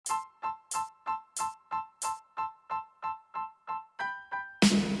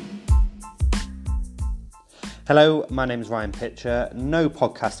Hello, my name is Ryan Pitcher. No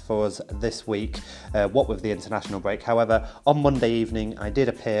podcast for us this week, what with the international break. However, on Monday evening, I did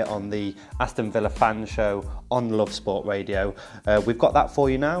appear on the Aston Villa fan show on Love Sport Radio. We've got that for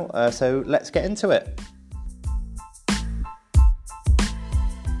you now, so let's get into it.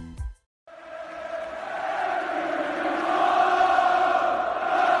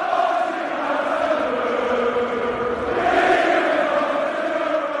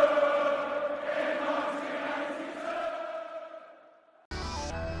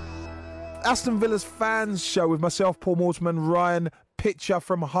 Aston Villa's fans show with myself, Paul Mortimer, Ryan Pitcher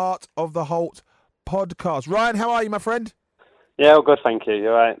from Heart of the Holt podcast. Ryan, how are you, my friend? Yeah, all good, thank you.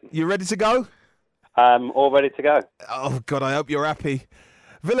 You're right. You ready to go? I'm all ready to go. Oh, God, I hope you're happy.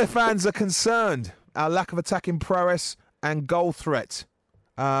 Villa fans are concerned. Our lack of attacking prowess and goal threat.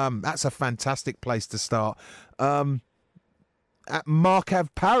 That's a fantastic place to start. At Markav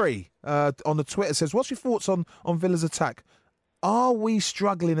Parry on the Twitter says, what's your thoughts on Villa's attack? Are we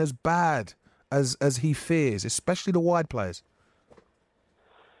struggling as bad as he fears, especially the wide players?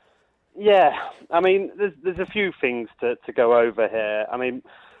 Yeah, I mean, there's a few things to go over here. I mean,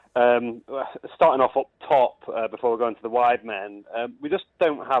 starting off up top before we go into the wide men, we just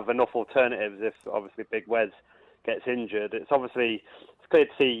don't have enough alternatives if obviously Big Wes gets injured. It's clear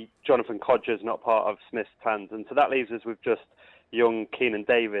to see Jonathan Kodjier's not part of Smith's plans, and so that leaves us with just young Keinan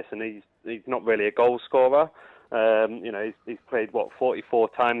Davis, and he's not really a goal scorer. He's played 44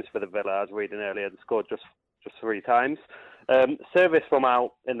 times for the Villa, I was reading earlier, and scored just 3 times. Service from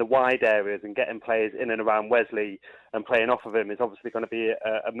out in the wide areas and getting players in and around Wesley and playing off of him is obviously going to be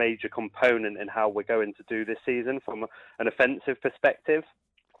a major component in how we're going to do this season from an offensive perspective.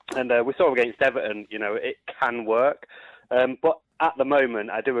 And we saw against Everton, it can work. But at the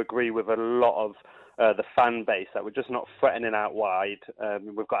moment, I do agree with a lot of the fan base that we're just not threatening out wide.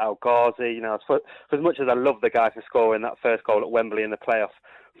 We've got El Ghazi, for as much as I love the guy for scoring that first goal at Wembley in the playoff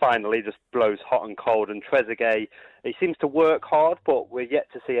final, he just blows hot and cold. And Trezeguet, he seems to work hard, but we're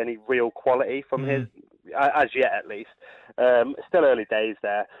yet to see any real quality from his, as yet at least. Still early days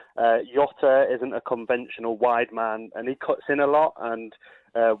there. Jota isn't a conventional wide man, and he cuts in a lot and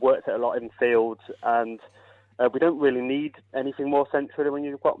works it a lot in field. And we don't really need anything more centrally when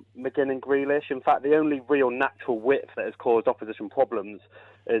you've got McGinn and Grealish. In fact, the only real natural width that has caused opposition problems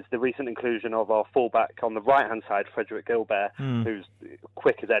is the recent inclusion of our fullback on the right-hand side, Frederick Gilbert, who's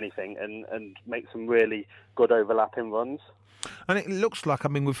quick as anything and makes some really good overlapping runs. And it looks like,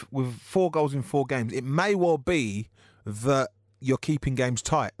 with 4 goals in 4 games, it may well be that you're keeping games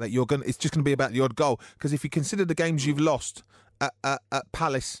tight. That it's just going to be about the odd goal. Because if you consider the games you've lost at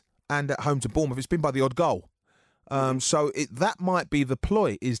Palace and at home to Bournemouth, it's been by the odd goal. So that might be the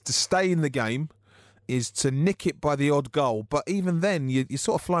ploy, is to stay in the game, is to nick it by the odd goal. But even then, you're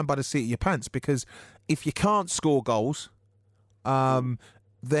sort of flying by the seat of your pants, because if you can't score goals, then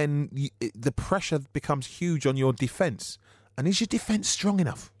the pressure becomes huge on your defence. And is your defence strong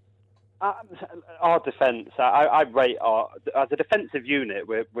enough? Our defence, I rate as a defensive unit,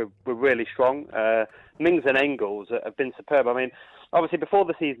 we're really strong. Mings and Engels have been superb. I mean, obviously before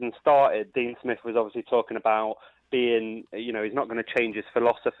the season started, Dean Smith was obviously talking about being, he's not going to change his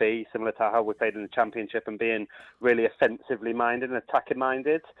philosophy, similar to how we played in the Championship, and being really offensively minded and attacking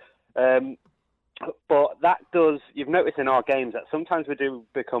minded. But you've noticed in our games that sometimes we do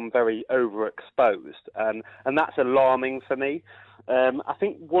become very overexposed, and that's alarming for me. I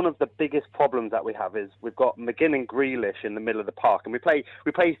think one of the biggest problems that we have is we've got McGinn and Grealish in the middle of the park, and we play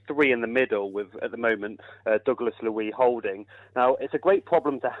 3 in the middle with, at the moment, Douglas Luiz holding. Now, it's a great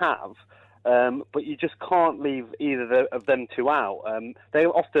problem to have, but you just can't leave either of them 2 out. They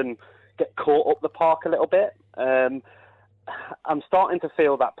often get caught up the park a little bit. I'm starting to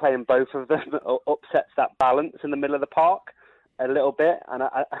feel that playing both of them upsets that balance in the middle of the park a little bit, and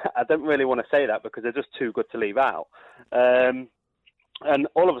I don't really want to say that because they're just too good to leave out. And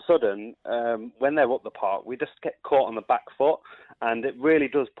all of a sudden, when they're up the park, we just get caught on the back foot, and it really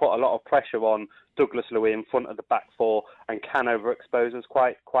does put a lot of pressure on Douglas Luiz in front of the back 4 and can overexpose us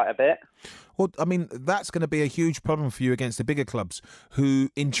quite a bit. Well, I mean, that's going to be a huge problem for you against the bigger clubs who,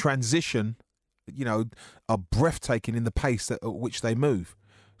 in transition, are breathtaking in the pace at which they move.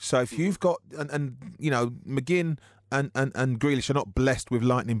 So if you've got, and McGinn and Grealish are not blessed with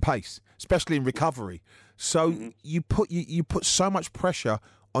lightning pace, especially in recovery. So you put so much pressure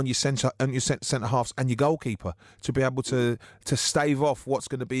on your centre halves and your goalkeeper to be able to stave off what's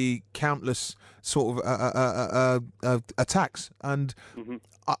going to be countless sort of attacks. And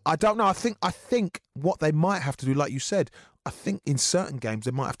I don't know. I think what they might have to do, like you said, I think in certain games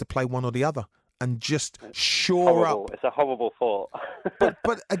they might have to play one or the other. and just shore up. It's a horrible thought.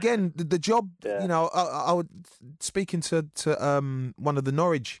 but again, the job. Yeah. You know, I was speaking to one of the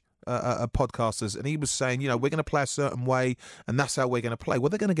Norwich podcasters, and he was saying, you know, we're going to play a certain way, and that's how we're going to play. Well,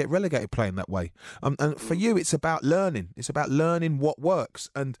 they're going to get relegated playing that way. And for you, it's about learning. It's about learning what works.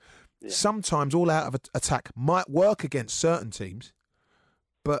 And sometimes all out of attack might work against certain teams.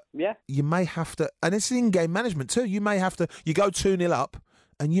 But you may have to, and it's in-game management too, you may have to, you go 2-0 up,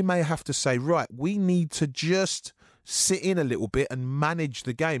 and you may have to say, right, we need to just sit in a little bit and manage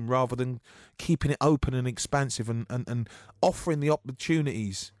the game rather than keeping it open and expansive and offering the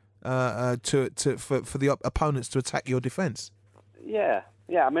opportunities for the opponents to attack your defence. Yeah.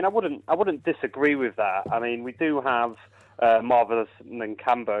 I mean, I wouldn't disagree with that. I mean, we do have Marvelous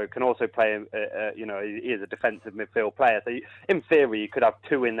Nankambo can also play. He is a defensive midfield player. So in theory, you could have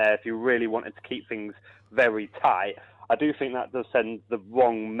two in there if you really wanted to keep things very tight. I do think that does send the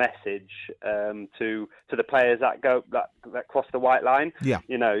wrong message to the players that cross the white line. Yeah.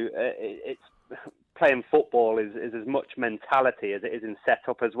 You know, it's playing football is as much mentality as it is in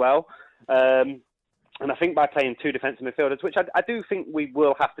setup as well. And I think by playing two defensive midfielders, which I do think we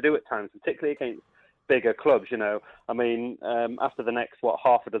will have to do at times, particularly against bigger clubs, you know. I mean, after the next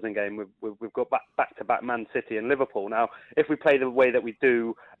half a dozen game, we've got back to back Man City and Liverpool. Now, if we play the way that we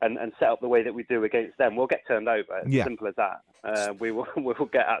do and set up the way that we do against them, we'll get turned over. It's simple as that. We will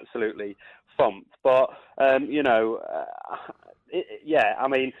get absolutely thumped. But I mean,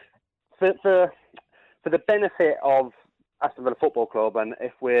 for the benefit of Aston Villa Football Club, and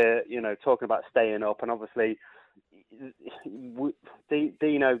if we're talking about staying up, and obviously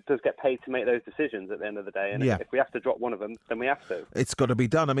Dino does get paid to make those decisions at the end of the day, and if we have to drop one of them, then we have to. It's got to be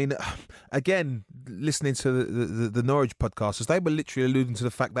done. I mean, again, listening to the Norwich podcasters, they were literally alluding to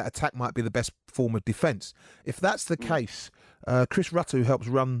the fact that attack might be the best form of defence. If that's the case, Chris Rutter, who helps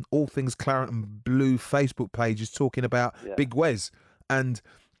run All Things Claret and Blue Facebook page, is talking about Big Wes. And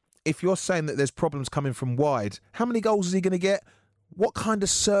if you're saying that there's problems coming from wide, how many goals is he going to get? What kind of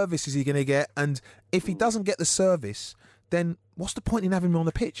service is he going to get? And if he doesn't get the service, then what's the point in having him on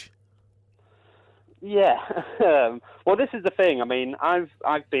the pitch? Yeah. Well, this is the thing. I mean, I've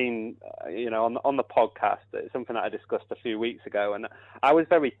been, on the podcast. It's something that I discussed a few weeks ago, and I was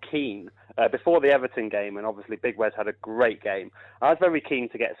very keen before the Everton game, and obviously Big Wes had a great game. I was very keen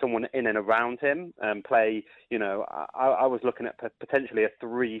to get someone in and around him and play. I was looking at potentially a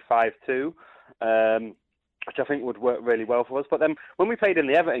 3-5-2. Which I think would work really well for us. But then when we played in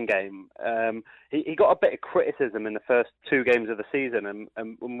the Everton game, he got a bit of criticism in the first two games of the season,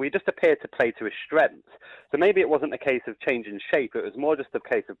 and we just appeared to play to his strengths. So maybe it wasn't a case of changing shape, it was more just a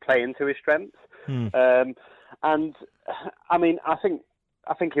case of playing to his strengths. And I mean, I think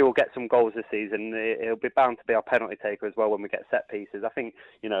he will get some goals this season. He'll be bound to be our penalty taker as well when we get set pieces. I think,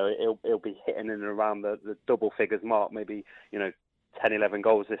 he'll be hitting in and around the double figures mark, maybe, 10, 11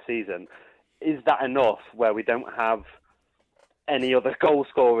 goals this season. Is that enough where we don't have any other goal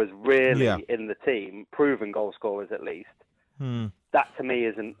scorers really in the team, proven goal scorers at least? That to me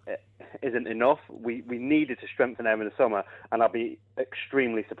isn't enough. We needed to strengthen there in the summer, and I'll be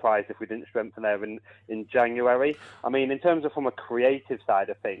extremely surprised if we didn't strengthen there in January. I mean, in terms of from a creative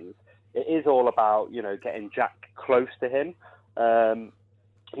side of things, it is all about getting Jack close to him.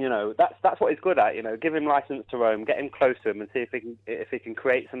 That's what he's good at. Give him license to roam, get him close to him, and see if he can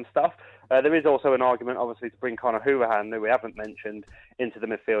create some stuff. There is also an argument, obviously, to bring Conor Hourihane, who we haven't mentioned, into the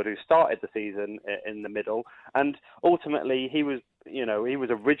midfield, who started the season in the middle, and ultimately he was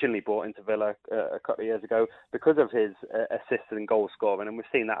originally brought into Villa a couple of years ago because of his assists and goal scoring, and we've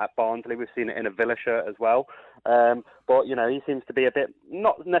seen that at Barnsley, we've seen it in a Villa shirt as well. But he seems to be a bit,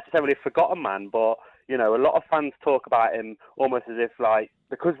 not necessarily a forgotten man, but a lot of fans talk about him almost as if, like,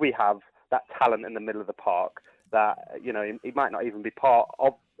 because we have that talent in the middle of the park, that he might not even be part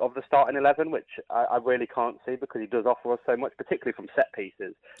of the starting 11, which I really can't see, because he does offer us so much, particularly from set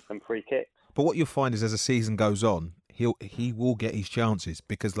pieces and free kicks. But what you'll find is, as the season goes on, he will get his chances,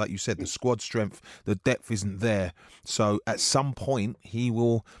 because, like you said, the squad strength, the depth isn't there. So at some point,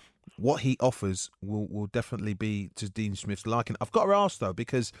 what he offers will definitely be to Dean Smith's liking. I've got to ask though,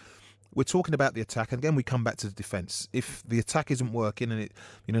 because we're talking about the attack, and again we come back to the defence. If the attack isn't working and it,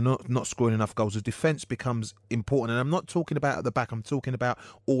 not scoring enough goals, the defence becomes important. And I'm not talking about at the back. I'm talking about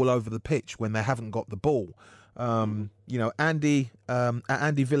all over the pitch when they haven't got the ball. Andy at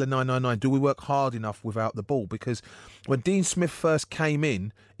Andy Villa 999. Do we work hard enough without the ball? Because when Dean Smith first came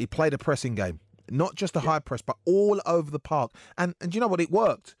in, he played a pressing game, not just a high press, but all over the park. And you know what? It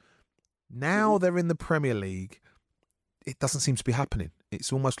worked. Now they're in the Premier League. It doesn't seem to be happening.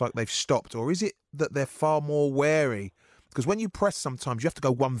 It's almost like they've stopped. Or is it that they're far more wary? Because when you press, sometimes you have to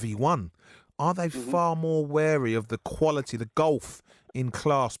go 1v1 are they far more wary of the quality, the gulf in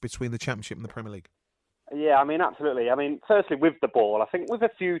class between the Championship and the Premier League? Yeah, I mean, absolutely. I mean, firstly, with the ball, I think with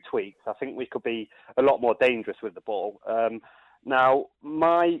a few tweaks, I think we could be a lot more dangerous with the ball. Now,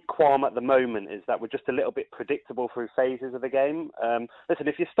 my qualm at the moment is that we're just a little bit predictable through phases of the game. Listen,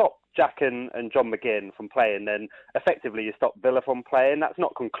 if you stop Jack and John McGinn from playing, then effectively you stop Villa from playing. That's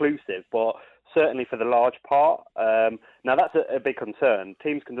not conclusive, but certainly for the large part. Now, that's a big concern.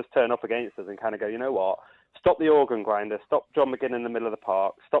 Teams can just turn up against us and kind of go, you know what, stop the organ grinder, stop John McGinn in the middle of the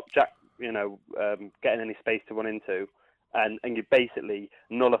park, stop Jack, getting any space to run into. And you basically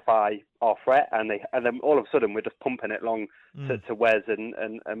nullify our threat, and then all of a sudden we're just pumping it long to Wes,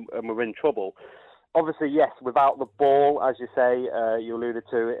 and we're in trouble. Obviously, yes, without the ball, as you say, you alluded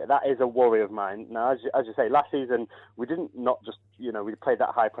to it, that is a worry of mine. Now, as you say, last season we didn't not just we played that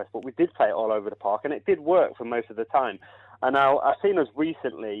high press, but we did play it all over the park, and it did work for most of the time. And now I've seen us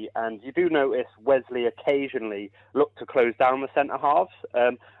recently, and you do notice Wesley occasionally look to close down the centre halves,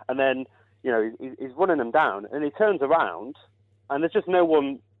 and then. He's running them down, and he turns around, and there's just no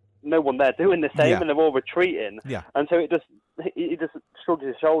one there doing the same, and they're all retreating. Yeah. And so he just shrugs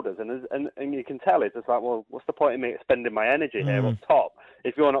his shoulders, and you can tell it's just like, well, what's the point of me expending my energy here up top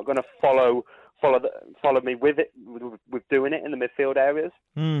if you're not going to follow me with it, with doing it in the midfield areas?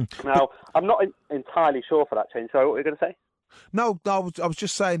 Now, I'm not entirely sure for that change. So, what were you going to say? No, I was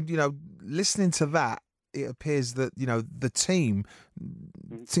just saying, listening to that, it appears that the team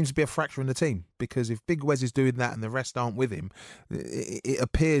seems to be a fracture in the team, because if Big Wes is doing that and the rest aren't with him, it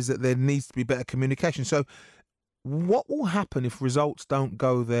appears that there needs to be better communication. So what will happen if results don't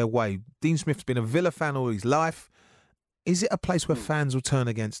go their way? Dean Smith's been a Villa fan all his life. Is it a place where fans will turn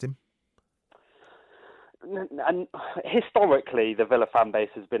against him? And historically, the Villa fan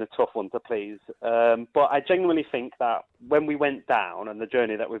base has been a tough one to please. But I genuinely think that when we went down, and the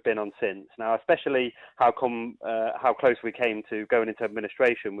journey that we've been on since, now especially how close we came to going into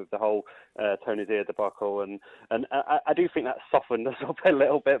administration with the whole Tony Zia debacle, and I do think that softened us up a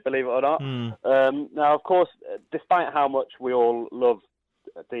little bit, believe it or not. Now, of course, despite how much we all love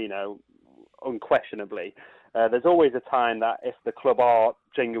Dino, unquestionably, there's always a time that if the club are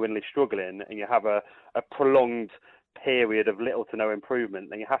genuinely struggling and you have a prolonged period of little to no improvement,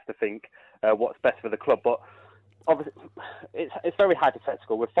 then you have to think what's best for the club. But obviously, it's very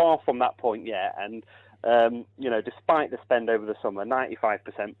hypothetical. We're far from that point yet, and despite the spend over the summer, 95%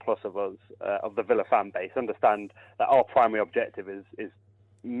 plus of us, of the Villa fan base, understand that our primary objective is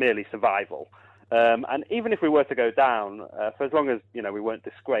merely survival. And even if we were to go down, for as long as we weren't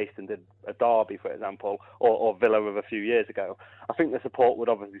disgraced and did a derby, for example, or Villa of a few years ago, I think the support would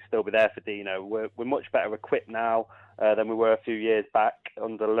obviously still be there for Dino. We're much better equipped now than we were a few years back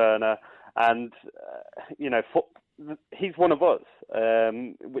under Lerner, and he's one of us,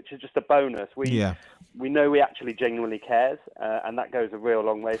 which is just a bonus. We know he actually genuinely cares, and that goes a real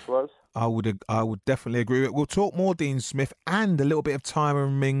long way for us. I would definitely agree with it. We'll talk more Dean Smith and a little bit of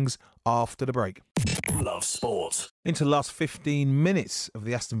Tyrone Mings after the break. Love Sport. Into the last 15 minutes of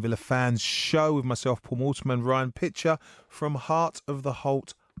the Aston Villa Fans Show with myself, Paul Mortimer, and Ryan Pitcher from Heart of the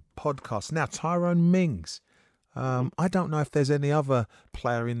Holt podcast. Now, Tyrone Mings. I don't know if there's any other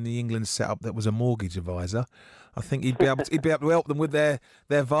player in the England setup that was a mortgage advisor. I think he'd be able to help them with their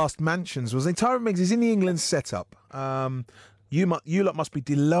vast mansions. Was he? Tyrone Mings is in the England setup. You lot must be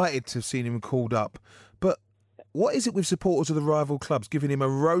delighted to have seen him called up. But what is it with supporters of the rival clubs giving him a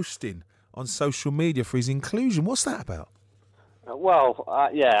roasting on social media for his inclusion? What's that about? Well,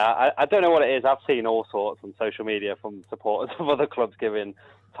 I don't know what it is. I've seen all sorts on social media from supporters of other clubs giving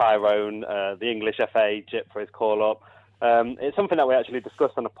Tyrone, the English FA, jip for his call-up. It's something that we actually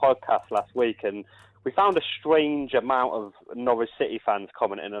discussed on a podcast last week, and we found a strange amount of Norwich City fans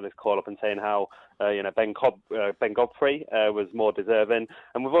commenting on his call-up and saying how Ben Godfrey was more deserving,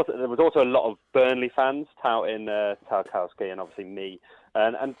 and there was also a lot of Burnley fans touting Tarkowski and obviously me.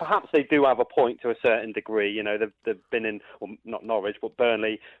 And perhaps they do have a point to a certain degree. They've been in, well, not Norwich, but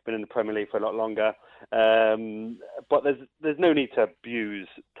Burnley, been in the Premier League for a lot longer. But there's no need to abuse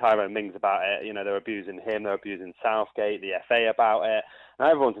Tyrone Mings about it. They're abusing him, they're abusing Southgate, the FA about it. And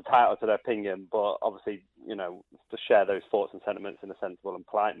everyone's entitled to their opinion, but obviously, to share those thoughts and sentiments in a sensible and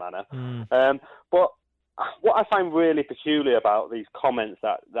polite manner. But what I find really peculiar about these comments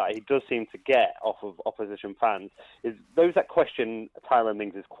that he does seem to get off of opposition fans is those that question Tyrone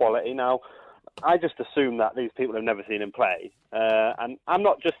Mings' quality. Now, I just assume that these people have never seen him play. And I'm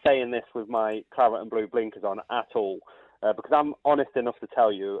not just saying this with my claret and blue blinkers on at all, because I'm honest enough to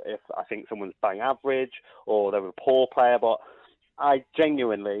tell you if I think someone's bang average or they're a poor player, but I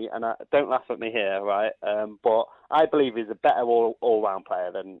genuinely, and don't laugh at me here, right? But I believe he's a better all-round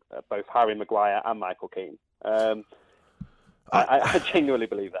player than both Harry Maguire and Michael Keane. I genuinely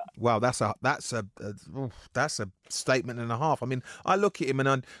believe that. Wow, that's a statement and a half. I mean, I look at him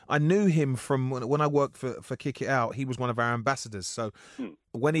and I knew him from when I worked for Kick It Out. He was one of our ambassadors. So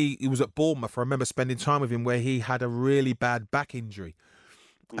when he was at Bournemouth, I remember spending time with him where he had a really bad back injury,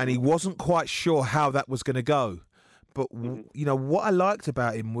 and he wasn't quite sure how that was going to go. But you know what I liked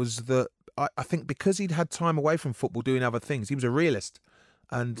about him was that I think because he'd had time away from football doing other things, he was a realist.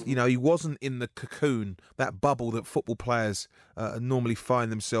 And, you know, he wasn't in the cocoon, that bubble that football players normally find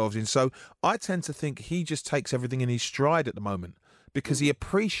themselves in. So I tend to think he just takes everything in his stride at the moment because he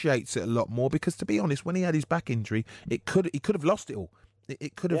appreciates it a lot more. Because, to be honest, when he had his back injury, he could have lost it all.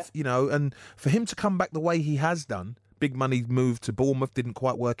 It could have, you know, and for him to come back the way he has done, big money move to Bournemouth, didn't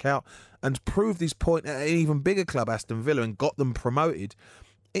quite work out, and proved his point at an even bigger club, Aston Villa, and got them promoted.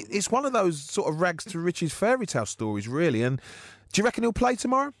 It's one of those sort of rags to riches fairy tale stories, really. And do you reckon he'll play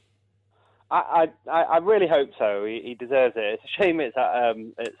tomorrow? I really hope so. He deserves it. It's a shame it's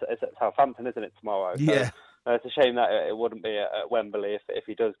at Southampton, isn't it, tomorrow? Yeah. So, it's a shame that it wouldn't be at Wembley if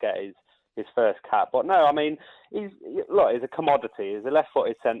he does get his first cap. But no, I mean, he's a commodity. He's a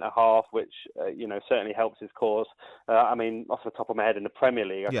left-footed centre-half, which, certainly helps his cause. I mean, off the top of my head, in the Premier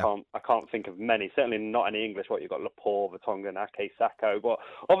League, I can't think of many, certainly not any English. You've got Laporte, Vertonghen, Ake Sako. But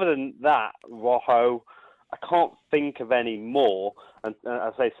other than that, Rojo, I can't think of any more, and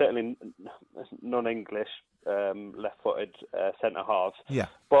I say certainly non-English left-footed centre halves. Yeah.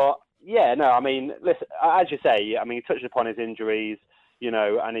 But yeah, no, I mean, listen, as you say, I mean, he touched upon his injuries,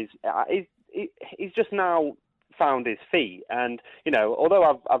 and he's just now found his feet. And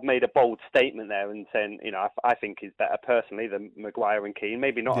although I've made a bold statement there and saying, I think he's better personally than Maguire and Keane,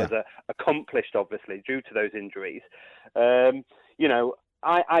 maybe not as accomplished, obviously, due to those injuries.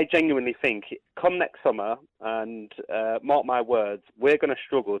 I genuinely think, come next summer, and mark my words, we're going to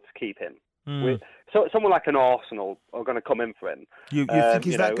struggle to keep him. So someone like an Arsenal are going to come in for him. You think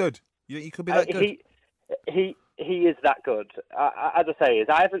he's that good? You think he could be that good? He is that good. As I say,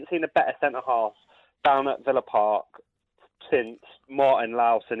 I haven't seen a better centre half down at Villa Park since Martin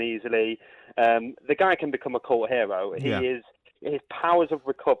Lowson easily. The guy can become a cult hero. He is. His powers of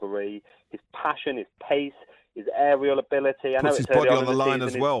recovery, his passion, his pace, his aerial ability. Puts his body on the line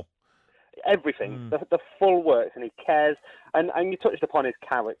as well. Everything, the full works, and he cares. And you touched upon his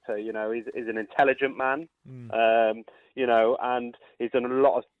character. He's an intelligent man. And he's done a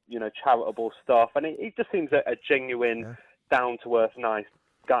lot of charitable stuff, and he just seems a genuine, down to earth, nice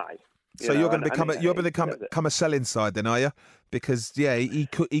guy. So you're going to become a selling side then, are you? Because he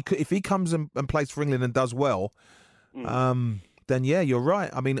could if he comes and plays for England and does well. Then you're right.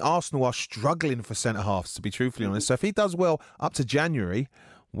 I mean, Arsenal are struggling for centre halves, to be truthfully honest. So if he does well up to January,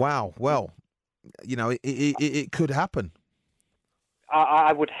 wow, well, it could happen.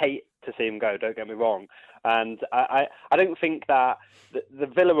 I would hate to see him go, don't get me wrong. And I don't think that the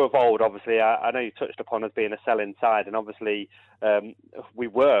Villa of old, obviously, I know you touched upon us being a selling side, and obviously we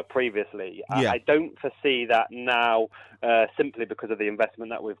were previously. I don't foresee that now, simply because of the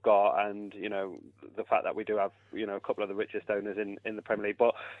investment that we've got, and the fact that we do have a couple of the richest owners in the Premier League.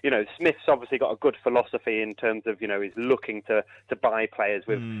 But Smith's obviously got a good philosophy in terms of he's looking to buy players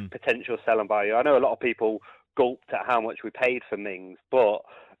with potential selling value. I know a lot of people gulped at how much we paid for Mings, but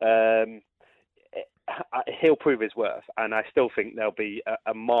he'll prove his worth, and I still think there'll be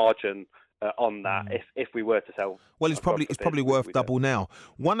a margin on that if we were to sell. Well, it's probably worth double now.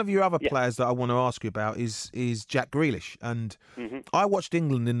 One of your other players that I want to ask you about is Jack Grealish, and I watched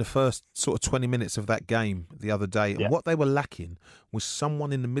England in the first sort of 20 minutes of that game the other day, and what they were lacking was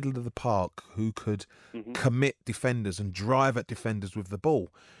someone in the middle of the park who could commit defenders and drive at defenders with the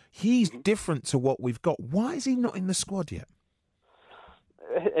ball. He's different to what we've got. Why is he not in the squad yet?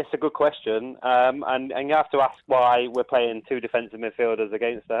 It's a good question, and you have to ask why we're playing two defensive midfielders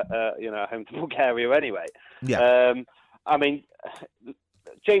against home to Bulgaria anyway. I mean,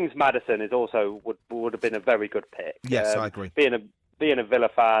 James Maddison is also would have been a very good pick. Yes, I agree. Being a Villa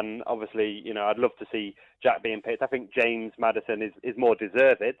fan, obviously, I'd love to see Jack being picked. I think James Maddison is more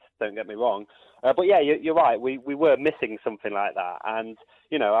deserved, don't get me wrong. But yeah, you're right. We were missing something like that. And,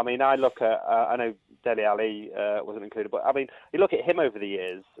 I mean, I look at, I know Dele Alli wasn't included, but I mean, you look at him over the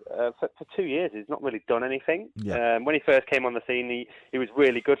years, for 2 years, he's not really done anything. Yeah. When he first came on the scene, he was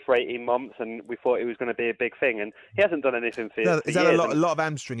really good for 18 months, and we thought he was going to be a big thing. And he hasn't done anything for years. Is that a lot of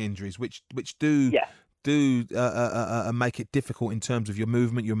hamstring injuries, which do make it difficult in terms of your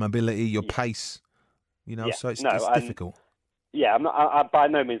movement, your mobility, your pace, so it's difficult. Yeah, I'm not. By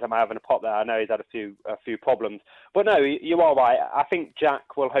no means am I having a pop there. I know he's had a few problems, But no, you are right. I think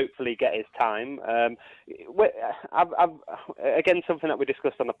Jack will hopefully get his time. Again, something that we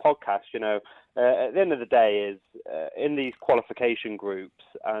discussed on the podcast, at the end of the day is in these qualification groups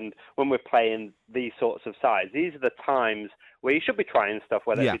and when we're playing these sorts of sides, these are the times where you should be trying stuff,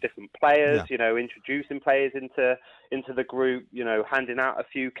 whether it be different players, introducing players into the group, handing out a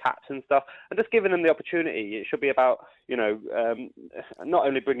few caps and stuff, and just giving them the opportunity. It should be about, not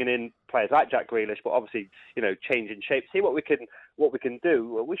only bringing in players like Jack Grealish, but obviously, changing shape, see what we can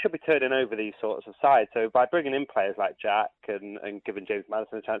do. We should be turning over these sorts of sides. So by bringing in players like Jack and giving James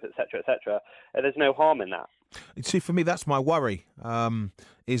Maddison a chance, etc., there's no harm in that. See, for me, that's my worry,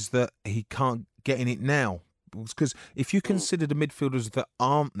 is that he can't get in it now. Because if you consider the midfielders that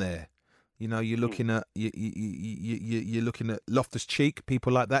aren't there, you're looking at you're looking at Loftus-Cheek,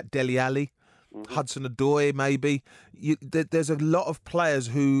 people like that, Dele Alli, Hudson-Odoi, maybe. There's a lot of players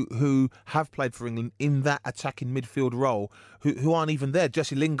who have played for England in that attacking midfield role who aren't even there.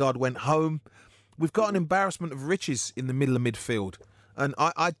 Jesse Lingard went home. We've got an embarrassment of riches in the middle of midfield. And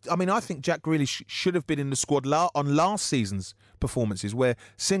I think Jack Grealish should have been in the squad on last season's performances, where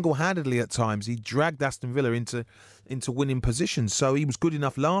single-handedly at times he dragged Aston Villa into winning positions. So he was good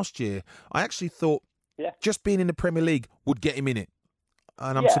enough last year. I actually thought just being in the Premier League would get him in it,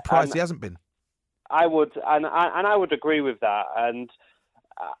 and I'm surprised he hasn't been. I would, and I would agree with that, and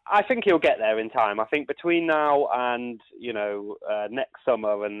I think he'll get there in time. I think between now and next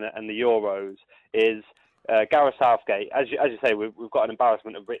summer and the Euros is. Gareth Southgate, as you say, we've got an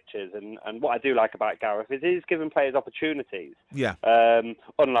embarrassment of riches, and what I do like about Gareth is he's giving players opportunities. Yeah.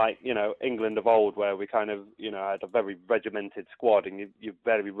 Unlike England of old, where we kind of had a very regimented squad, and you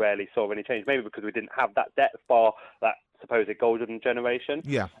very rarely saw any change. Maybe because we didn't have that depth bar, that supposed golden generation.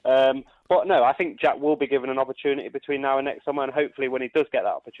 Yeah. But no, I think Jack will be given an opportunity between now and next summer, and hopefully when he does get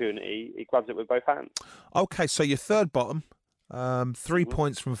that opportunity, he grabs it with both hands. Okay, so your third bottom, 3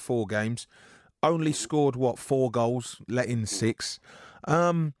 points from 4 games. Only scored, 4 goals, let in 6.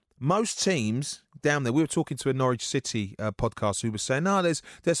 Most teams down there, we were talking to a Norwich City podcast who was saying, no, there's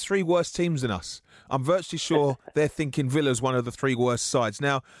 3 worse teams than us. I'm virtually sure they're thinking Villa's one of the 3 worst sides.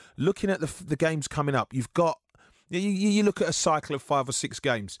 Now, looking at the games coming up, you've got, you look at a cycle of 5 or 6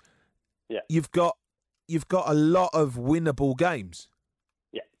 games. Yeah. You've got a lot of winnable games.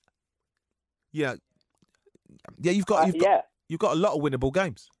 Yeah. Yeah. Yeah, you've got a lot of winnable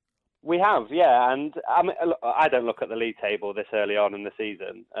games. We have, yeah, and I don't look at the league table this early on in the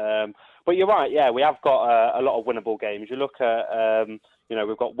season, but you're right. Yeah, we have got a lot of winnable games. You look at,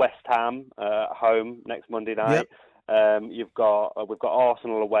 we've got West Ham at home next Monday night. Yep. We've got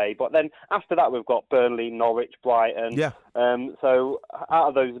Arsenal away, but then after that we've got Burnley, Norwich, Brighton. Yeah. So out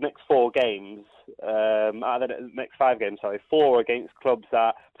of those next 4 games, out of the next 5 games, 4 against clubs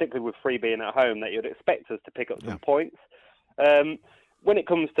that, particularly with 3 being at home, that you'd expect us to pick up some points. When it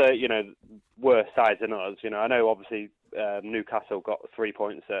comes to, worse sides than us, I know obviously Newcastle got 3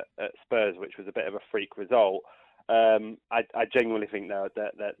 points at Spurs, which was a bit of a freak result. I genuinely think they'll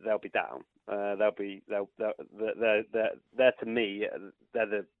be down. They're to me,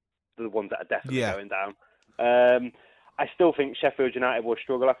 they're the ones that are definitely going down. I still think Sheffield United will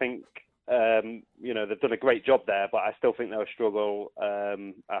struggle. I think they've done a great job there, but I still think they'll struggle.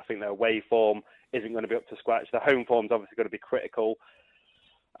 I think their away form isn't going to be up to scratch. The home form's obviously going to be critical.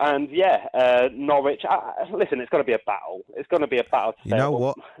 And Norwich. Listen, it's going to be a battle. It's going to be a battle. You know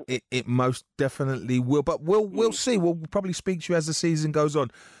what? It most definitely will. But we'll see. We'll probably speak to you as the season goes on.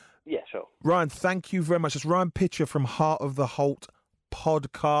 Yeah, sure. Ryan, thank you very much. It's Ryan Pitcher from Heart of the Holt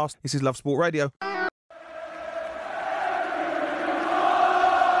podcast. This is Love Sport Radio.